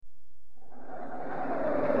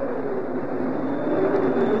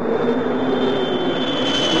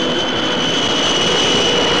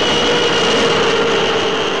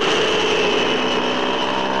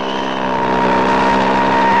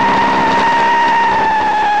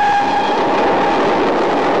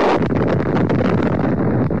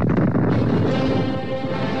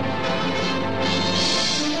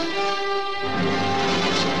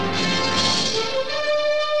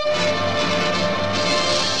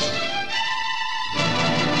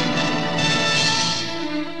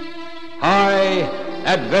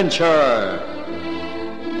adventure.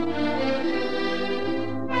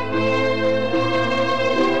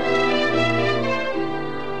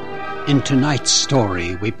 In tonight's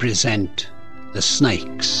story, we present The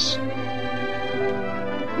Snakes.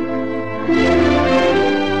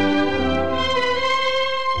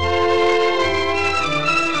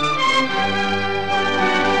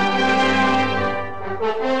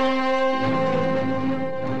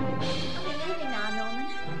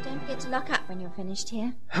 Lock up when you're finished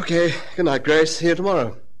here. Okay, good night, Grace. See you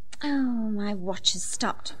tomorrow. Oh, my watch has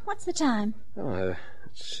stopped. What's the time? Oh,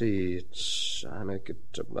 let's see. I make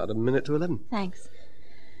it about 11:50. Thanks.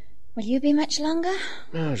 Will you be much longer?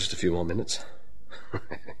 Oh, just a few more minutes.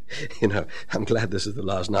 You know, I'm glad this is the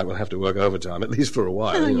last night we'll have to work overtime, at least for a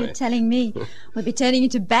while. Oh, anyway. You're telling me. We'll be turning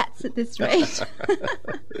into bats at this rate.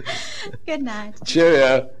 Good night.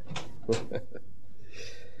 Cheerio.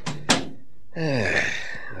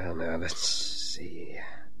 Well, now, let's see.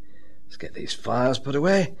 Let's get these fires put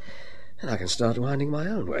away, and I can start winding my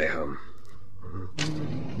own way home.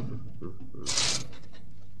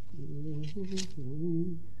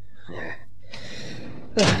 Yeah.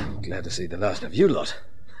 I'm glad to see the last of you lot.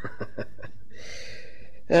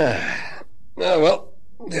 Oh, well,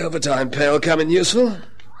 the overtime pay will come in useful. Good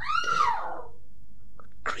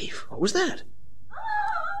grief, what was that?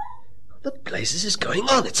 The blazes is going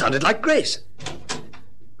on. It sounded like Grace.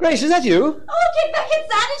 Grace, is that you? Oh, get back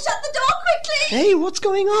inside and shut the door quickly. Hey, what's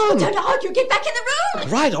going on? Don't argue. Get back in the room.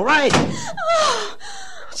 All right. Oh.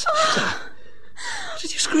 What's the matter? What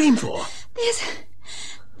did you scream for? There's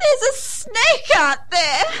a snake out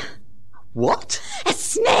there. What? A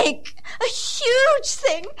snake. A huge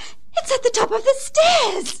thing. It's at the top of the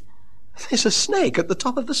stairs. There's a snake at the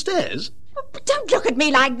top of the stairs? But don't look at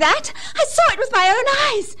me like that. I saw it with my own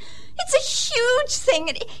eyes. It's a huge thing.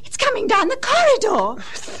 It's coming down the corridor.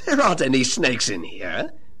 There aren't any snakes in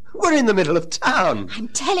here. We're in the middle of town. I'm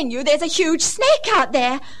telling you, there's a huge snake out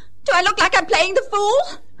there. Do I look like I'm playing the fool?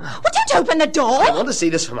 Well, don't open the door. I want to see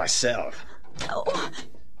this for myself. Oh.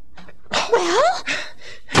 Well?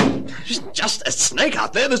 There's just a snake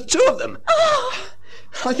out there. There's two of them. Oh.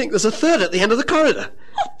 I think there's a third at the end of the corridor.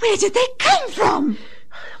 Where did they come from?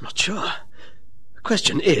 I'm not sure. The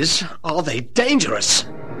question is, are they dangerous?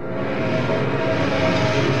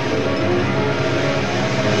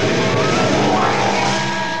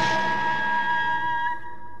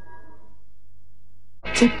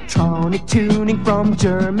 Tiptronic tuning from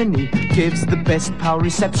Germany gives the best power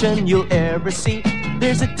reception you'll ever see.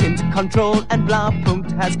 There's a tint control and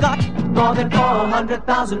Blaupunkt has got more than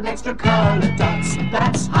 400,000 extra color dots.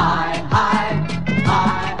 That's high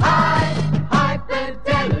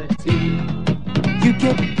fidelity. You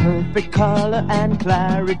get perfect color and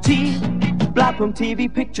clarity. Blaupunkt TV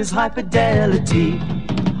pictures high fidelity.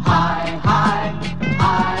 High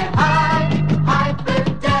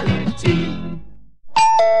fidelity.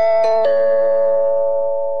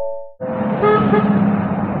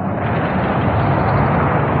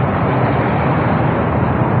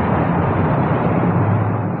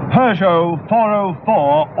 Peugeot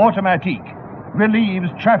 404 Automatique relieves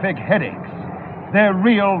traffic headaches. They're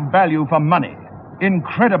real value for money,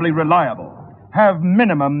 incredibly reliable, have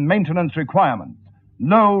minimum maintenance requirements,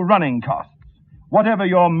 low running costs. Whatever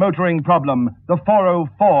your motoring problem, the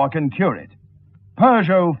 404 can cure it.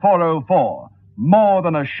 Peugeot 404, more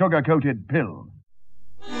than a sugar-coated pill.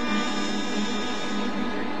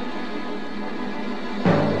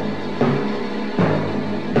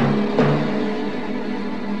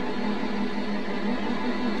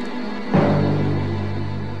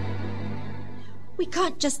 We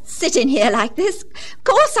can't just sit in here like this.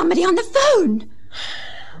 Call somebody on the phone.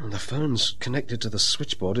 The phone's connected to the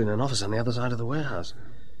switchboard in an office on the other side of the warehouse.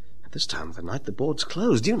 At this time of the night, the board's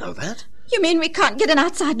closed. You know that. You mean we can't get an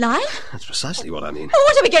outside line? That's precisely what I mean. Well,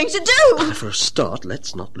 what are we going to do? For a start,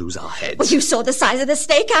 let's not lose our heads. Well, you saw the size of the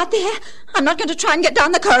snake out there. I'm not going to try and get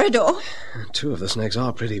down the corridor. Two of the snakes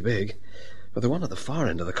are pretty big, but the one at the far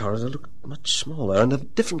end of the corridor looked much smaller and of a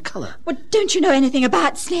different colour. Well, don't you know anything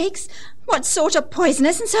about snakes? What sort are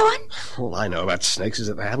poisonous and so on? All I know about snakes is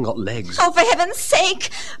that they haven't got legs. Oh, for heaven's sake!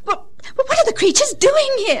 But what are the creatures doing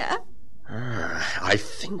here? I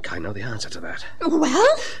think I know the answer to that. Well?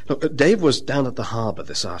 Look, Dave was down at the harbour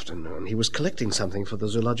this afternoon. He was collecting something for the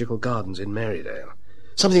Zoological Gardens in Marydale.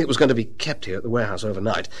 Something that was going to be kept here at the warehouse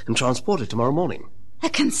overnight and transported tomorrow morning. A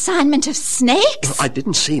consignment of snakes? Well, I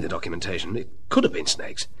didn't see the documentation. It could have been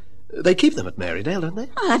snakes. They keep them at Marydale, don't they?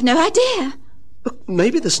 Oh, I've no idea. Look,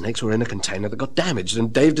 maybe the snakes were in a container that got damaged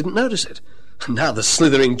and Dave didn't notice it. Now the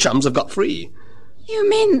slithering chums have got free. You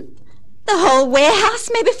mean the whole warehouse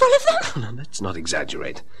may be full of them? No, let's not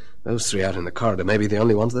exaggerate. Those three out in the corridor may be the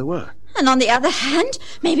only ones there were. And on the other hand,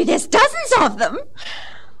 maybe there's dozens of them.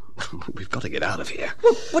 We've got to get out of here.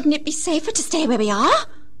 Well, wouldn't it be safer to stay where we are?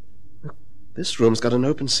 This room's got an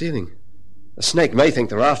open ceiling. A snake may think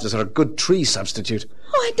the rafters are a good tree substitute.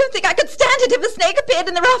 Oh, I don't think I could stand it if a snake appeared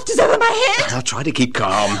in the rafters over my head. Now try to keep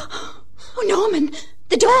calm. Oh, Norman,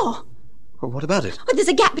 the door. Well, what about it? Oh, there's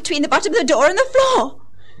a gap between the bottom of the door and the floor.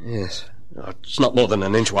 Yes. Oh, it's not more than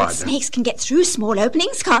an inch wide. But snakes can get through small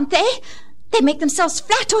openings, can't they? They make themselves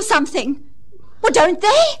flat or something. Well, don't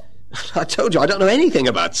they? I told you, I don't know anything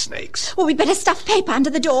about snakes. Well, we'd better stuff paper under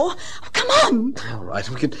the door. Oh, come on. All right,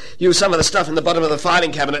 we could use some of the stuff in the bottom of the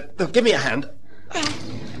filing cabinet. Oh, give me a hand.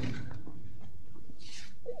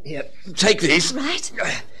 Here, take these. Right.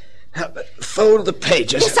 Fold the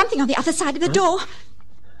pages. There's something on the other side of the door.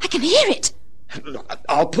 I can hear it. Look,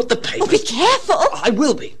 I'll put the papers. Oh, be careful. I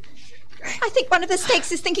will be. I think one of the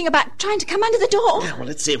snakes is thinking about trying to come under the door. Yeah, well,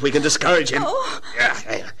 let's see if we can discourage him. Oh. Yeah.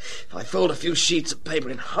 If I fold a few sheets of paper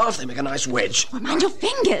in half, they make a nice wedge. Well, mind your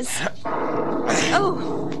fingers.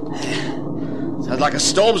 Oh. Sounds like a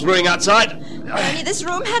storm's brewing outside. Only this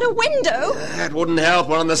room had a window. That wouldn't help.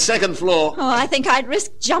 We're on the second floor. Oh, I think I'd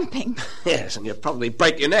risk jumping. Yes, and you'd probably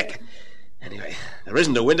break your neck. Anyway, there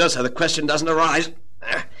isn't a window, so the question doesn't arise.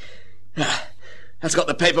 That's got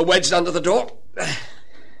the paper wedged under the door.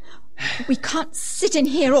 We can't sit in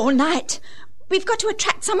here all night. We've got to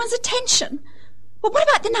attract someone's attention. Well, what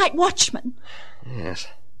about the night watchman? Yes.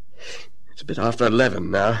 It's a bit after 11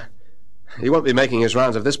 now. He won't be making his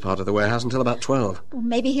rounds of this part of the warehouse until about 12. Well,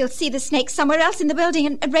 maybe he'll see the snake somewhere else in the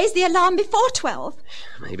building and raise the alarm before 12.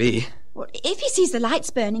 Maybe. Well, if he sees the lights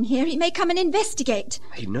burning here, he may come and investigate.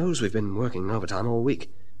 He knows we've been working overtime all week.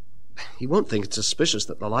 He won't think it's suspicious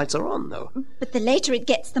that the lights are on, though. But the later it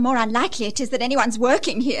gets, the more unlikely it is that anyone's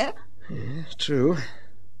working here. Yeah, true.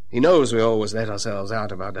 He knows we always let ourselves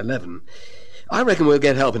out about 11. I reckon we'll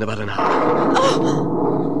get help in about an hour.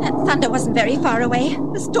 Oh! That thunder wasn't very far away.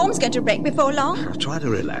 The storm's going to break before long. Now, try to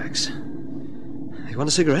relax. You want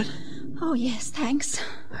a cigarette? Oh, yes, thanks.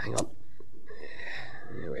 Hang on.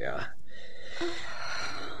 Here we are.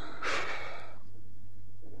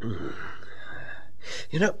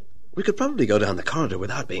 You know, we could probably go down the corridor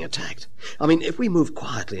without being attacked. I mean, if we move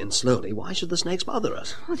quietly and slowly, why should the snakes bother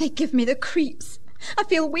us? Oh, they give me the creeps. I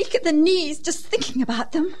feel weak at the knees just thinking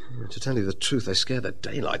about them. To tell you the truth, they scare the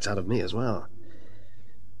daylights out of me as well.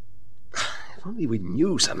 If only we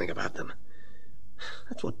knew something about them.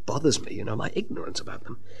 That's what bothers me, my ignorance about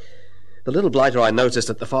them. The little blighter I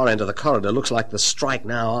noticed at the far end of the corridor looks like the strike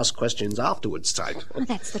now, ask questions afterwards type. Well,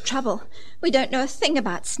 that's the trouble. We don't know a thing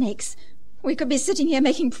about snakes. We could be sitting here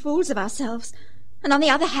making fools of ourselves. And on the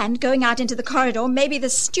other hand, going out into the corridor may be the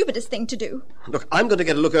stupidest thing to do. Look, I'm going to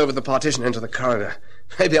get a look over the partition into the corridor.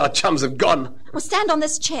 Maybe our chums have gone. Well, stand on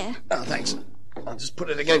this chair. Oh, thanks. I'll just put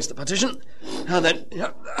it against the partition. And then,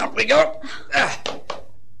 up we go.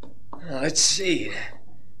 Let's see.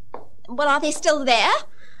 Well, are they still there?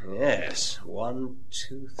 Yes. 1,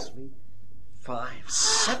 2, 3, 5,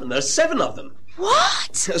 7. There's 7 of them.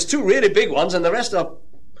 What? There's 2 really big ones, and the rest are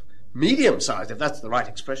medium-sized, if that's the right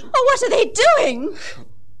expression. Oh, what are they doing?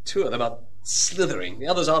 2 of them are slithering. The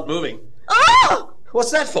others aren't moving. Oh!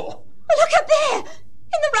 What's that for? Oh, look up there!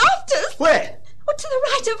 In the rafters! Where? Oh, to the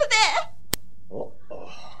right over there. Oh,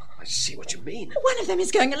 I see what you mean. One of them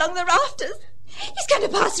is going along the rafters. He's going to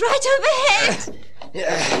pass right overhead.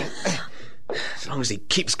 Yeah. As long as he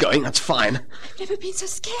keeps going, that's fine. I've never been so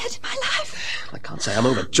scared in my life. I can't say I'm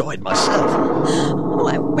overjoyed myself. Oh,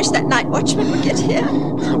 I wish that night watchman would get here.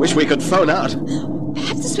 I wish we could phone out.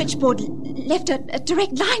 Perhaps the switchboard left a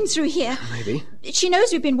direct line through here. Maybe. She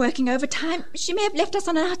knows we've been working overtime. She may have left us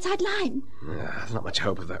on an outside line. There's not much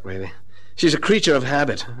hope of that, really. She's a creature of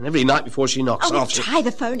habit, and every night before she knocks We'll off... try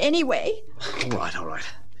the phone anyway. All right.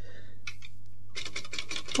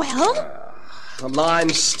 Well? The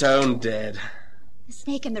line's stone dead. The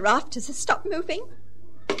snake in the rafters has stopped moving.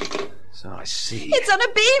 So I see. It's on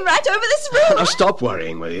a beam right over this room. Now stop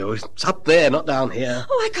worrying, will you? It's up there, not down here.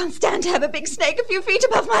 Oh, I can't stand to have a big snake a few feet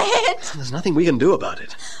above my head. There's nothing we can do about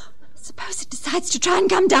it. Suppose it decides to try and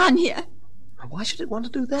come down here. Why should it want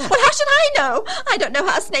to do that? Well, how should I know? I don't know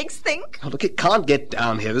how snakes think. Oh, look, it can't get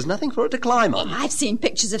down here. There's nothing for it to climb on. I've seen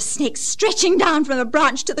pictures of snakes stretching down from a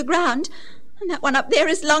branch to the ground. And that one up there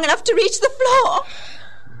is long enough to reach the floor.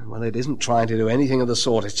 Well, it isn't trying to do anything of the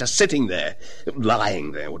sort. It's just sitting there.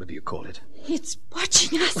 Lying there, whatever you call it. It's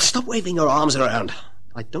watching us. Well, stop waving your arms around.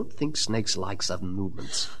 I don't think snakes like sudden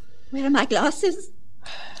movements. Where are my glasses?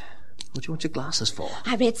 What do you want your glasses for?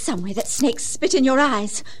 I read somewhere that snakes spit in your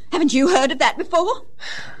eyes. Haven't you heard of that before?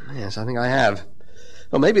 Yes, I think I have.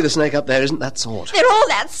 Or maybe the snake up there isn't that sort. They're all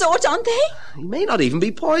that sort, aren't they? He may not even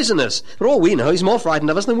be poisonous. For all we know, he's more frightened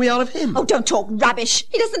of us than we are of him. Oh, don't talk rubbish.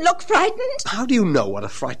 He doesn't look frightened. How do you know what a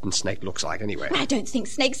frightened snake looks like, anyway? I don't think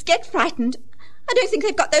snakes get frightened. I don't think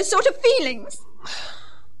they've got those sort of feelings.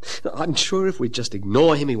 I'm sure if we just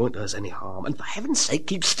ignore him, he won't do us any harm. And for heaven's sake,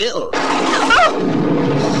 keep still.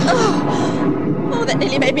 Oh, that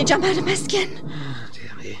nearly made me jump out of my skin. Oh,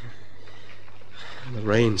 dear me. And the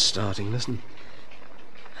rain's starting, listen.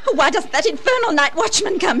 Why doesn't that infernal night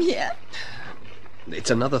watchman come here? It's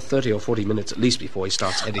another 30 or 40 minutes at least before he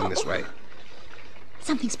starts heading this way.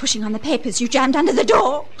 Something's pushing on the papers you jammed under the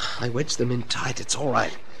door. I wedged them in tight. It's all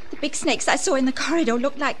right. The big snakes I saw in the corridor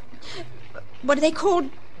looked like... What are they called?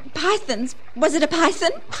 Pythons. Was it a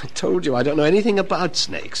python? I told you I don't know anything about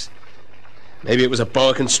snakes. Maybe it was a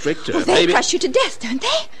boa constrictor. Well, they Maybe... crush you to death, don't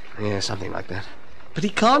they? Yeah, something like that. But he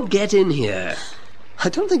can't get in here. I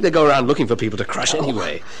don't think they go around looking for people to crush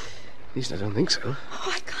anyway. At least I don't think so.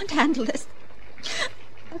 Oh, I can't handle this.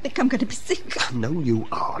 I think I'm going to be sick. No, you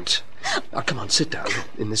aren't. Now, come on, sit down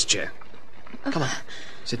in this chair. Come on,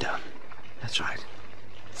 sit down. That's right.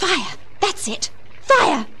 Fire. That's it.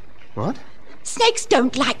 Fire. What? Snakes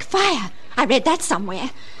don't like fire. I read that somewhere.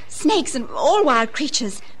 Snakes and all wild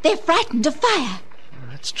creatures, they're frightened of fire.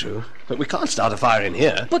 That's true. But we can't start a fire in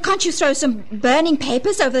here. Well, can't you throw some burning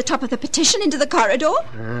papers over the top of the petition into the corridor?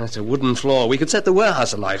 It's a wooden floor. We could set the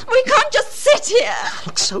warehouse alight. We can't just sit here.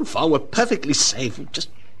 Look, so far we're perfectly safe. We've just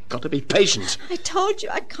got to be patient. I told you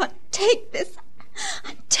I can't take this.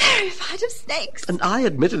 I'm terrified of snakes. And I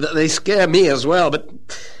admitted that they scare me as well, but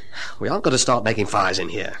we aren't going to start making fires in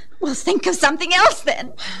here. Well, think of something else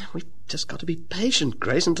then. We've just got to be patient,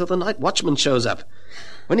 Grace, until the night watchman shows up.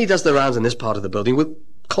 When he does the rounds in this part of the building, we'll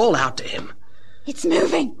call out to him. It's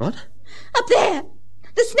moving. What? Up there.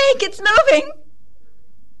 The snake, it's moving.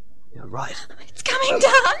 You're right. It's coming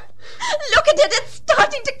down. Look at it. It's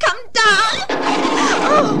starting to come down.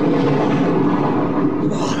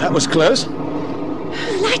 Oh, that was close.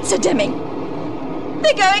 The lights are dimming.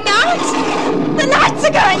 They're going out. The lights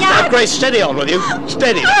are going out. Grace, steady on with you.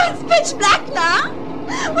 Steady. Oh, it's pitch black now.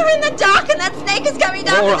 We're in the dark and that snake is coming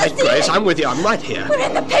down All from right, the ceiling. Grace, I'm with you. I'm right here. We're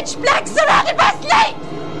in the pitch black, surrounded by snakes.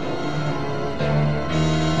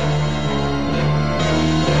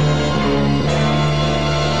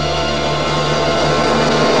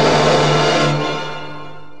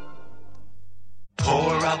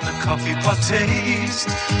 Pour out the coffee pot taste.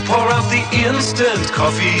 Pour out the instant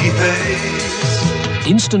coffee haze.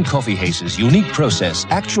 Instant Coffee Haze's unique process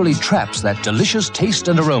actually traps that delicious taste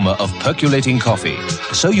and aroma of percolating coffee.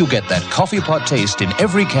 So you get that coffee pot taste in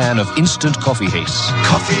every can of Instant Coffee Haze.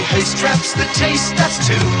 Coffee haze traps the taste that's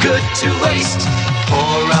too good to waste.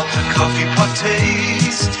 Pour out the coffee pot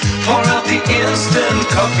taste. Pour out the instant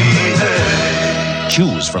coffee haze.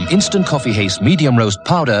 Choose from Instant Coffee Haze Medium Roast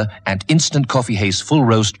Powder and Instant Coffee Haze Full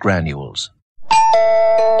Roast Granules.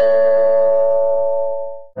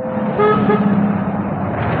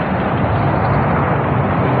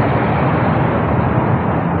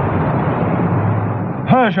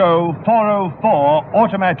 Peugeot 404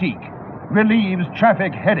 Automatique relieves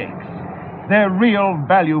traffic headaches. They're real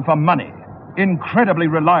value for money, incredibly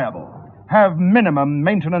reliable, have minimum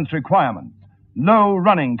maintenance requirements, low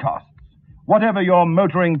running costs. Whatever your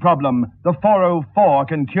motoring problem, the 404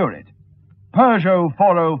 can cure it. Peugeot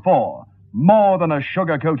 404, more than a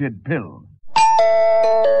sugar-coated pill.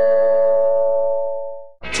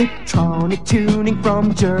 Tiptronic tuning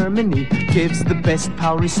from Germany gives the best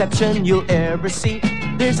power reception you'll ever see.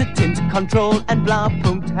 There's a tint control and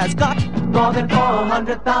Blaupunkt has got more than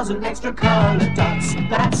 400,000 extra color dots.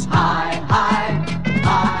 That's high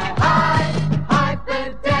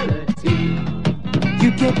fidelity.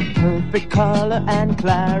 You get perfect color and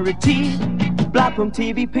clarity. Blaupunkt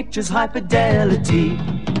TV pictures high fidelity.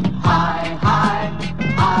 High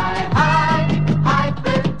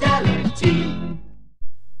fidelity.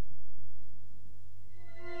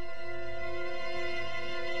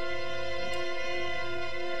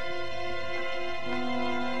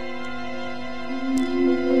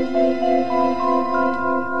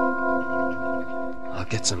 I'll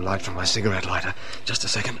get some light from my cigarette lighter. Just a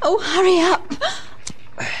second. Oh, hurry up.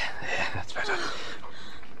 There, that's better.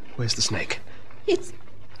 Where's the snake? It's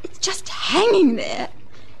just hanging there.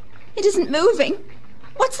 It isn't moving.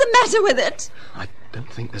 What's the matter with it? I don't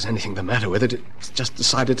think there's anything the matter with it. It's just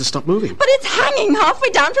decided to stop moving. But it's hanging halfway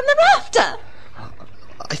down from the rafter.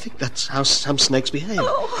 I think that's how some snakes behave.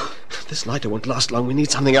 Oh. This lighter won't last long. We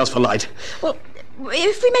need something else for light. Well,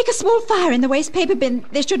 if we make a small fire in the waste paper bin,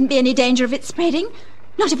 there shouldn't be any danger of it spreading.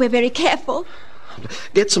 Not if we're very careful.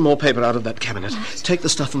 Get some more paper out of that cabinet. Right. Take the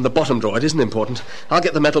stuff from the bottom drawer. It isn't important. I'll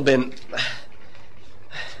get the metal bin.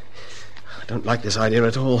 I don't like this idea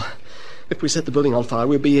at all. If we set the building on fire,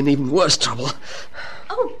 we'll be in even worse trouble.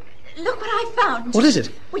 Oh, look what I found. What is it?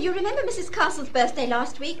 Well, you remember Mrs. Castle's birthday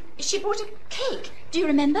last week? She brought a cake. Do you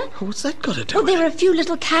remember? What's that got to do Well, with there were a few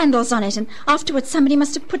little candles on it, and afterwards somebody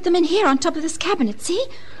must have put them in here on top of this cabinet, see?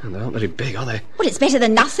 it? They aren't very big, are they? Well, it's better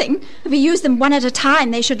than nothing. If we use them one at a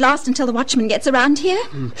time, they should last until the watchman gets around here.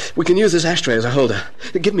 We can use this ashtray as a holder.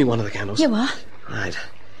 Give me one of the candles. You are. Right.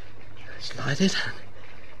 Let's light it.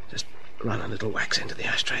 Just run a little wax into the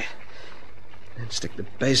ashtray. Then stick the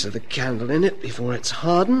base of the candle in it before it's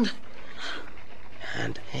hardened.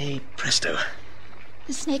 And hey, presto.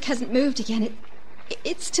 The snake hasn't moved again.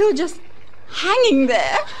 It's still just hanging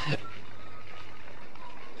there.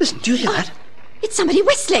 Listen, do you hear that? It's somebody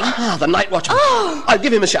whistling. Ah, the night watchman. Oh. I'll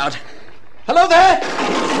give him a shout. Hello there!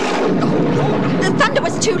 The thunder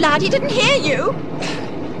was too loud. He didn't hear you.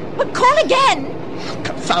 But call again.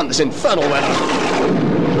 Confound this infernal weather.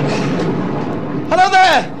 Hello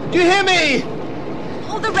there! Do you hear me?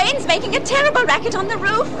 Oh, the rain's making a terrible racket on the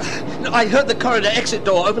roof. No, I heard the corridor exit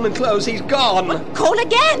door open and close. He's gone. Call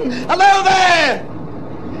again. Hello there!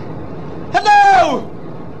 Hello!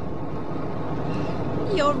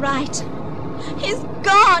 You're right. He's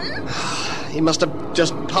gone. He must have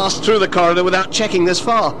just passed through the corridor without checking this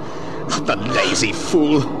far. The lazy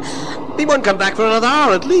fool. He won't come back for another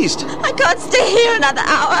hour at least. I can't stay here another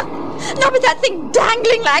hour. Not with that thing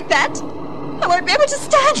dangling like that. I won't be able to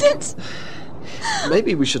stand it.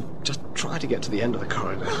 Maybe we should just try to get to the end of the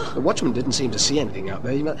corridor. The watchman didn't seem to see anything out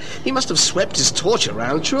there. He must have swept his torch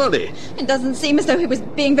around, surely. It doesn't seem as though he was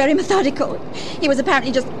being very methodical. He was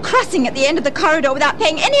apparently just crossing at the end of the corridor without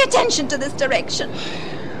paying any attention to this direction.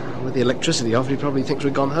 With the electricity off, he probably thinks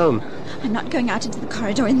we've gone home. I'm not going out into the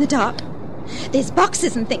corridor in the dark. There's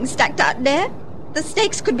boxes and things stacked out there. The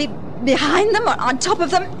snakes could be behind them or on top of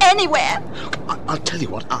them, anywhere. Look, I'll tell you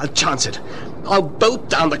what, I'll chance it. I'll bolt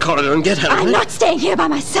down the corridor and get her. I'm not staying here by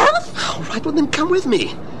myself. All right, well then come with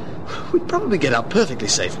me. We'd probably get out perfectly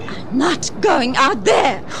safely. Not going out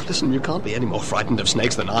there. Listen, you can't be any more frightened of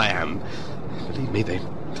snakes than I am. Believe me,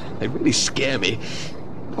 they really scare me.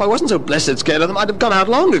 If I wasn't so blessed scared of them, I'd have gone out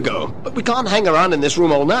long ago. But we can't hang around in this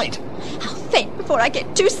room all night. I'll faint before I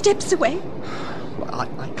get 2 steps away. Well,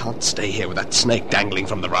 I can't stay here with that snake dangling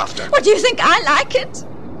from the rafter. What, do you think I like it?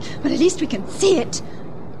 But at least we can see it.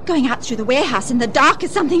 Going out through the warehouse in the dark is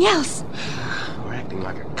something else. We're acting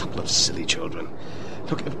like a couple of silly children.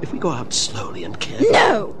 Look, if we go out slowly and carefully...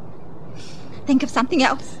 No! Think of something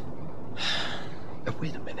else.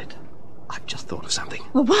 Wait a minute. I've just thought of something.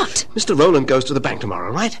 Well, what? Mr. Rowland goes to the bank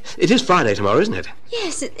tomorrow, right? It is Friday tomorrow, isn't it?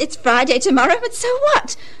 Yes, it's Friday tomorrow, but so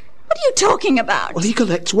what? What are you talking about? Well, he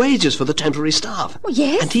collects wages for the temporary staff. Oh,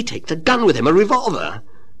 yes? And he takes a gun with him, a revolver.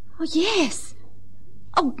 Oh, yes.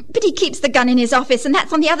 Oh, but he keeps the gun in his office, and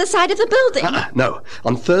that's on the other side of the building. No.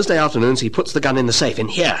 On Thursday afternoons, he puts the gun in the safe in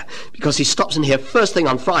here, because he stops in here first thing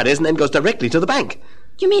on Fridays and then goes directly to the bank.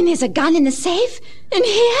 You mean there's a gun in the safe? In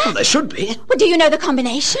here? Well, there should be. Well, do you know the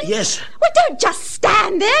combination? Yes. Well, don't just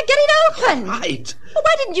stand there. Get it open. Right. Well,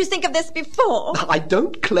 why didn't you think of this before? I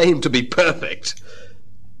don't claim to be perfect.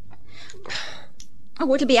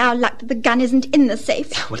 Oh, it'll be our luck that the gun isn't in the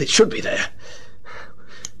safe. Well, it should be there.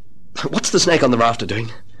 What's the snake on the rafter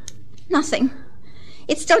doing? Nothing.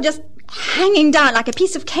 It's still just hanging down like a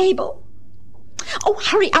piece of cable. Oh,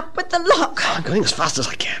 hurry up with the lock. I'm going as fast as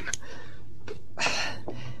I can.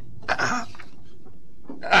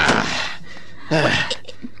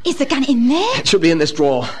 Is the gun in there? It should be in this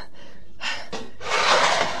drawer.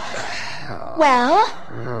 Well,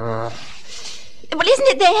 isn't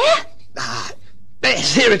it there?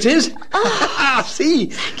 Yes, here it is.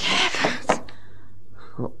 See? Heavens.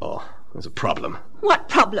 Oh, there's a problem. What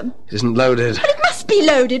problem? It isn't loaded. But it must be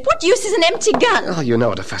loaded. What use is an empty gun? Oh, you know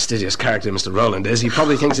what a fastidious character Mr. Rowland is. He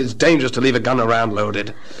probably thinks it's dangerous to leave a gun around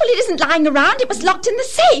loaded. Well, it isn't lying around. It was locked in the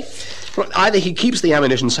safe. Well, either he keeps the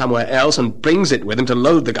ammunition somewhere else and brings it with him to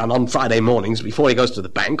load the gun on Friday mornings before he goes to the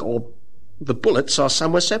bank, or the bullets are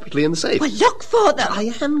somewhere separately in the safe. Well, look for them.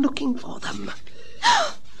 I am looking for them.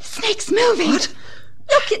 The snake's moving. What?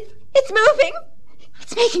 Look, it's moving.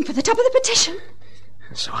 It's making for the top of the petition.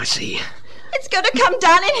 So I see. It's going to come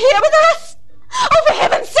down in here with us. Oh, for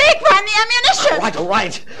heaven's sake, find the ammunition. All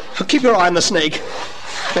right. Keep your eye on the snake.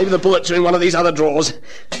 Maybe the bullets are in one of these other drawers. Oh,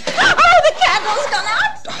 the candle's gone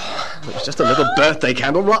out. It was just a little birthday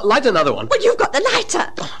candle. Light another one. Well, you've got the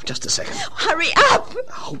lighter. Oh, just a second. Hurry up.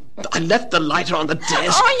 Oh, I left the lighter on the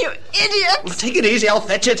desk. Oh, you idiot. Take it easy, I'll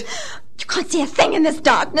fetch it. You can't see a thing in this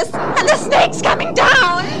darkness, and the snake's coming down.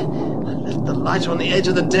 I left the lighter on the edge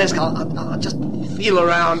of the desk. I'll just feel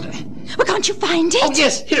around. Well, can't you find it? Oh,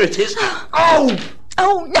 yes, here it is. Oh!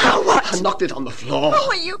 Oh, now what? I knocked it on the floor. Oh,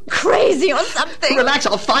 are you crazy or something? Relax,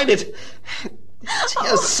 I'll find it. It's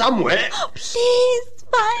here somewhere. Oh, please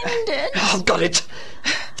find it. Oh, I've got it.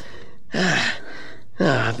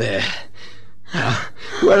 There. Now,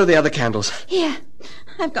 where are the other candles? Here,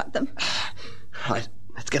 I've got them. Right,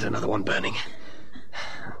 let's get another one burning.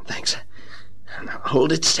 Thanks. Now,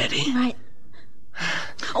 hold it steady. Right.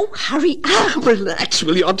 Oh, hurry up. Relax,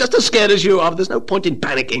 will you? I'm just as scared as you are. There's no point in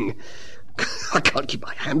panicking. I can't keep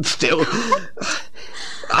my hand still.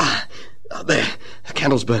 There. The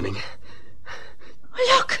candle's burning.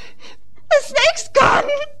 Look. The snake's gone.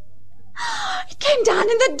 It came down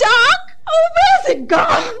in the dark. Oh, where's it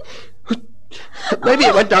gone? Maybe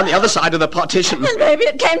it went down the other side of the partition. And maybe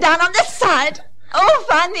it came down on this side. Oh,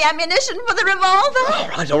 find the ammunition for the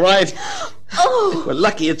revolver. All right. Oh. We're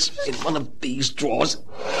lucky it's in one of these drawers.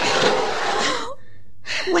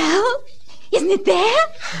 Well, isn't it there?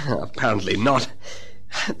 Apparently not.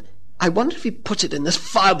 I wonder if he puts it in this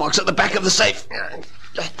firebox at the back of the safe.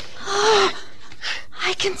 Oh,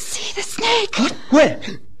 I can see the snake. What? Where?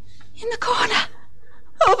 In the corner.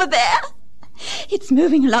 Over there. It's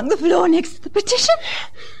moving along the floor next to the partition.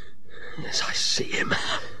 Yes, I see him.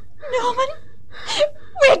 Norman,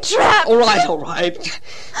 we're trapped. All right.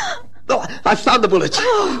 Oh, I found the bullets.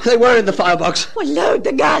 Oh. They were in the firebox. Well, load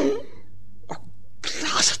the gun. Oh,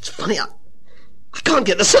 blast, it's funny. I can't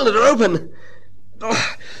get the cylinder open.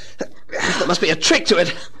 Oh, there must be a trick to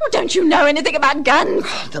it. Oh, don't you know anything about guns?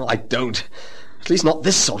 No, I don't. At least not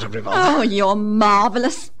this sort of revolver. Oh, you're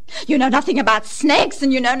marvellous. You know nothing about snakes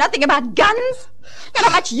and you know nothing about guns. Not how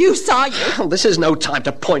much use are you? Oh, this is no time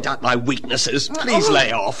to point out my weaknesses. Please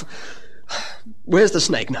lay off. Where's the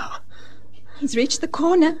snake now? He's reached the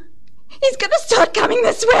corner. He's going to start coming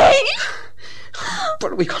this way.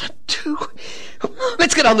 What are we going to do?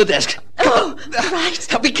 Let's get on the desk. Oh, right.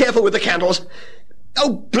 Now be careful with the candles. Oh,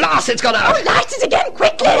 blast, it's gone out. Oh, light it again,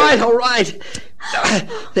 quickly. All right.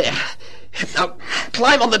 There. Now,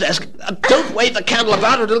 climb on the desk. Don't wave the candle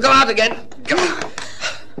about or it'll go out again.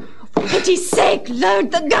 For pity's sake,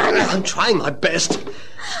 load the gun. I'm trying my best.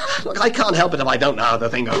 Look, I can't help it if I don't know how the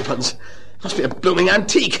thing opens. It must be a blooming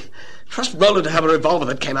antique. Trust Roland to have a revolver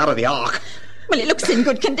that came out of the Ark. Well, it looks in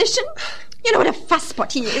good condition. You know what a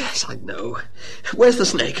fusspot he is. Yes, I know. Where's the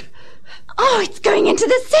snake? Oh, it's going into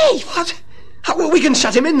the safe. What? Well, we can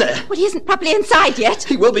shut him in there. Well, he isn't properly inside yet.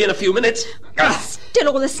 He will be in a few minutes. There's still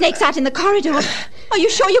all the snakes out in the corridor. Are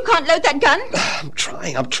you sure you can't load that gun? I'm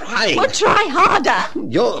trying. Well, try harder.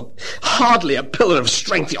 You're hardly a pillar of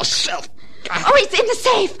strength yourself. Oh, it's in the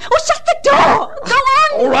safe. Oh, shut the door. Go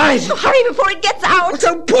on. All right. Oh, hurry before it gets out.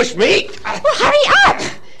 Don't push me. Well, hurry up.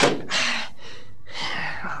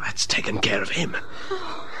 Oh, that's taken care of him.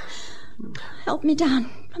 Oh, help me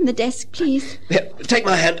down from the desk, please. Here, take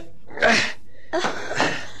my hand.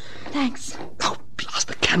 Thanks. Oh, blast,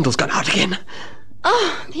 the candle's gone out again.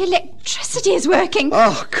 Oh, the electricity is working.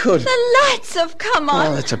 Oh, good. The lights have come on.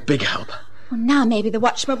 Oh, that's a big help. Well, now maybe the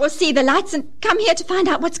watchman will see the lights and come here to find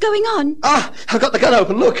out what's going on. Ah, I've got the gun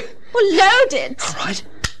open, look. Well, load it. All right.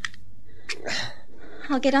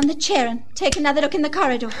 I'll get on the chair and take another look in the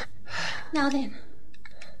corridor. Now then,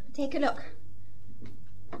 take a look.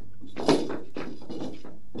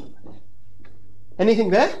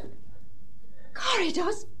 Anything there?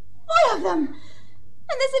 Corridors, full of them.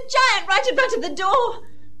 And there's a giant right in front of the door.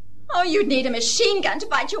 Oh, you'd need a machine gun to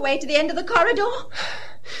fight your way to the end of the corridor.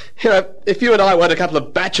 You know, if you and I weren't a couple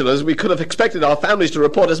of bachelors, we could have expected our families to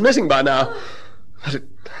report us missing by now. But it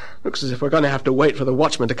looks as if we're going to have to wait for the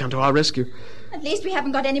watchman to come to our rescue. At least we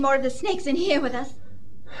haven't got any more of the snakes in here with us.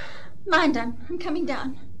 Mind, I'm coming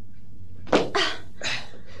down.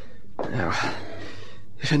 Now,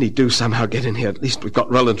 if any do somehow get in here, at least we've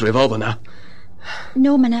got Roland's revolver now.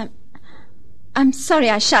 Norman, I'm sorry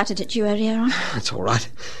I shouted at you earlier on. That's all right.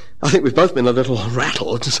 I think we've both been a little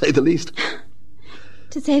rattled, to say the least.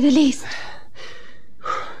 To say the least.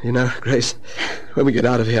 You know, Grace, when we get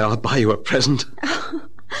out of here, I'll buy you a present. Oh,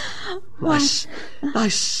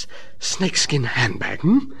 nice snakeskin handbag,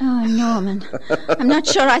 hmm? Oh, Norman, I'm not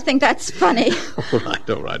sure I think that's funny.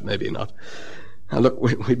 All right, maybe not. Now, look,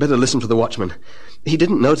 we'd better listen to the watchman. He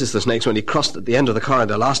didn't notice the snakes when he crossed at the end of the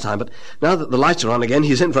corridor last time, but now that the lights are on again,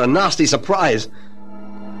 he's in for a nasty surprise.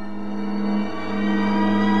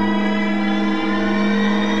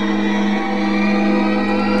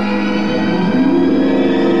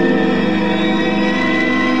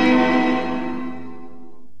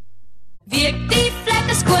 Wirk die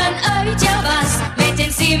vlekkenskoen uit jou was met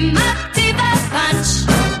een sim activa punch.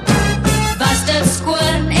 Was de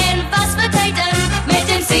skoen en was wat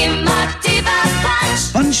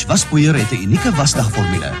Punch waspoeier het 'n unieke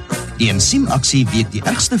wasdagformule. Die ensiem-aksie week die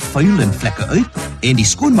ergste vuil en vlekke uit en die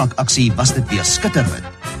skoonmaak-aksie was dit weer skitterwit.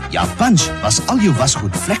 Ja, Punch was al jou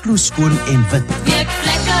wasgoed vlekloos skoon en wit. Week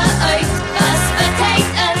vlekke uit, was witheid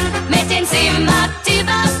in, met enzym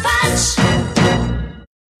activa Punch.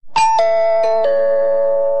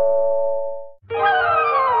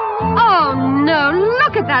 Oh no,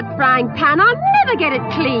 look at that frying pan. I'll never get it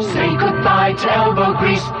clean. Say goodbye to elbow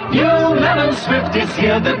grease. New Lemon Swift is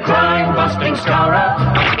here, the grime-busting scourer.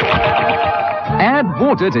 Add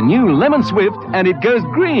water to new Lemon Swift and it goes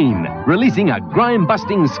green, releasing a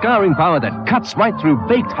grime-busting scouring power that cuts right through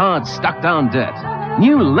baked hard, stuck-down dirt.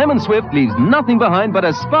 New Lemon Swift leaves nothing behind but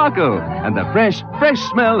a sparkle and the fresh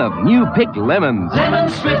smell of new picked lemons. Lemon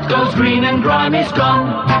Swift goes green and grime is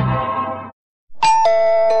gone.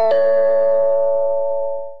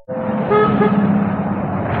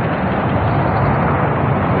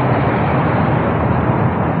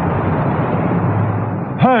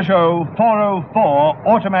 Peugeot 404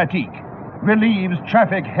 Automatique relieves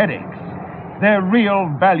traffic headaches. They're real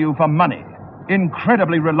value for money,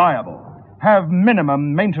 incredibly reliable, have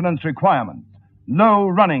minimum maintenance requirements, low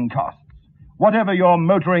running costs. Whatever your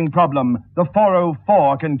motoring problem, the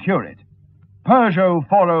 404 can cure it. Peugeot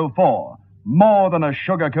 404, more than a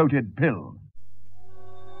sugar-coated pill.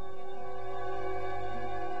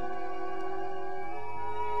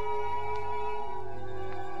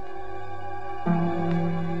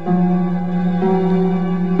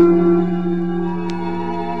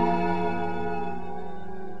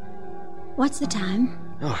 What's the time?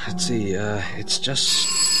 Oh, let's see, it's just...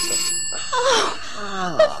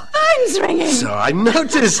 The phone's ringing. So I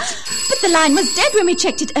noticed. But the line was dead when we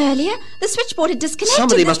checked it earlier. The switchboard had disconnected.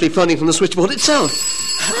 Somebody must be phoning from the switchboard itself.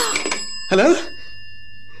 Hello?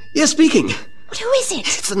 Yes, speaking. But who is it?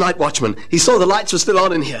 It's the night watchman. He saw the lights were still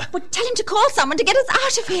on in here. Well, tell him to call someone to get us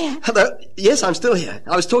out of here. Hello? Yes, I'm still here.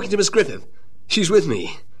 I was talking to Miss Griffith. She's with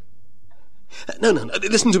me. No.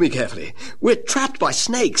 Listen to me carefully. We're trapped by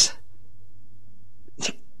snakes.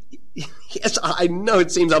 Yes, I know it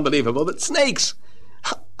seems unbelievable, but snakes.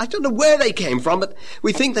 I don't know where they came from, but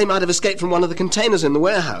we think they might have escaped from one of the containers in the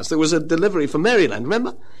warehouse. There was a delivery from Maryland,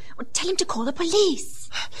 remember? Well, tell him to call the police.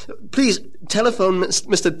 Please, telephone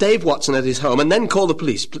Mr. Dave Watson at his home and then call the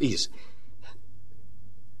police, please.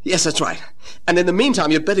 Yes, that's right. And in the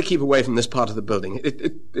meantime, you'd better keep away from this part of the building.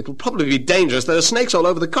 It'll probably be dangerous. There are snakes all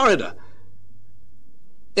over the corridor.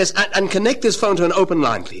 Yes, and connect this phone to an open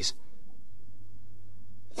line, please.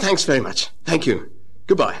 Thanks very much. Thank you.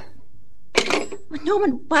 Goodbye. Well,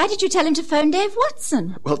 Norman, why did you tell him to phone Dave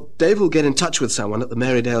Watson? Well, Dave will get in touch with someone at the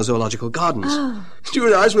Marydale Zoological Gardens. Oh. Do you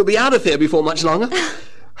realize we'll be out of here before much longer?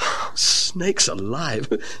 Snakes alive.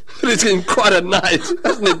 But it's been quite a night,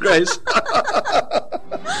 hasn't it, Grace?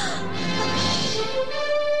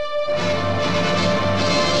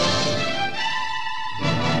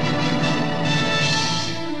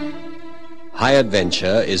 High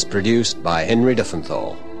Adventure is produced by Henry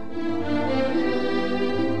Duffenthal.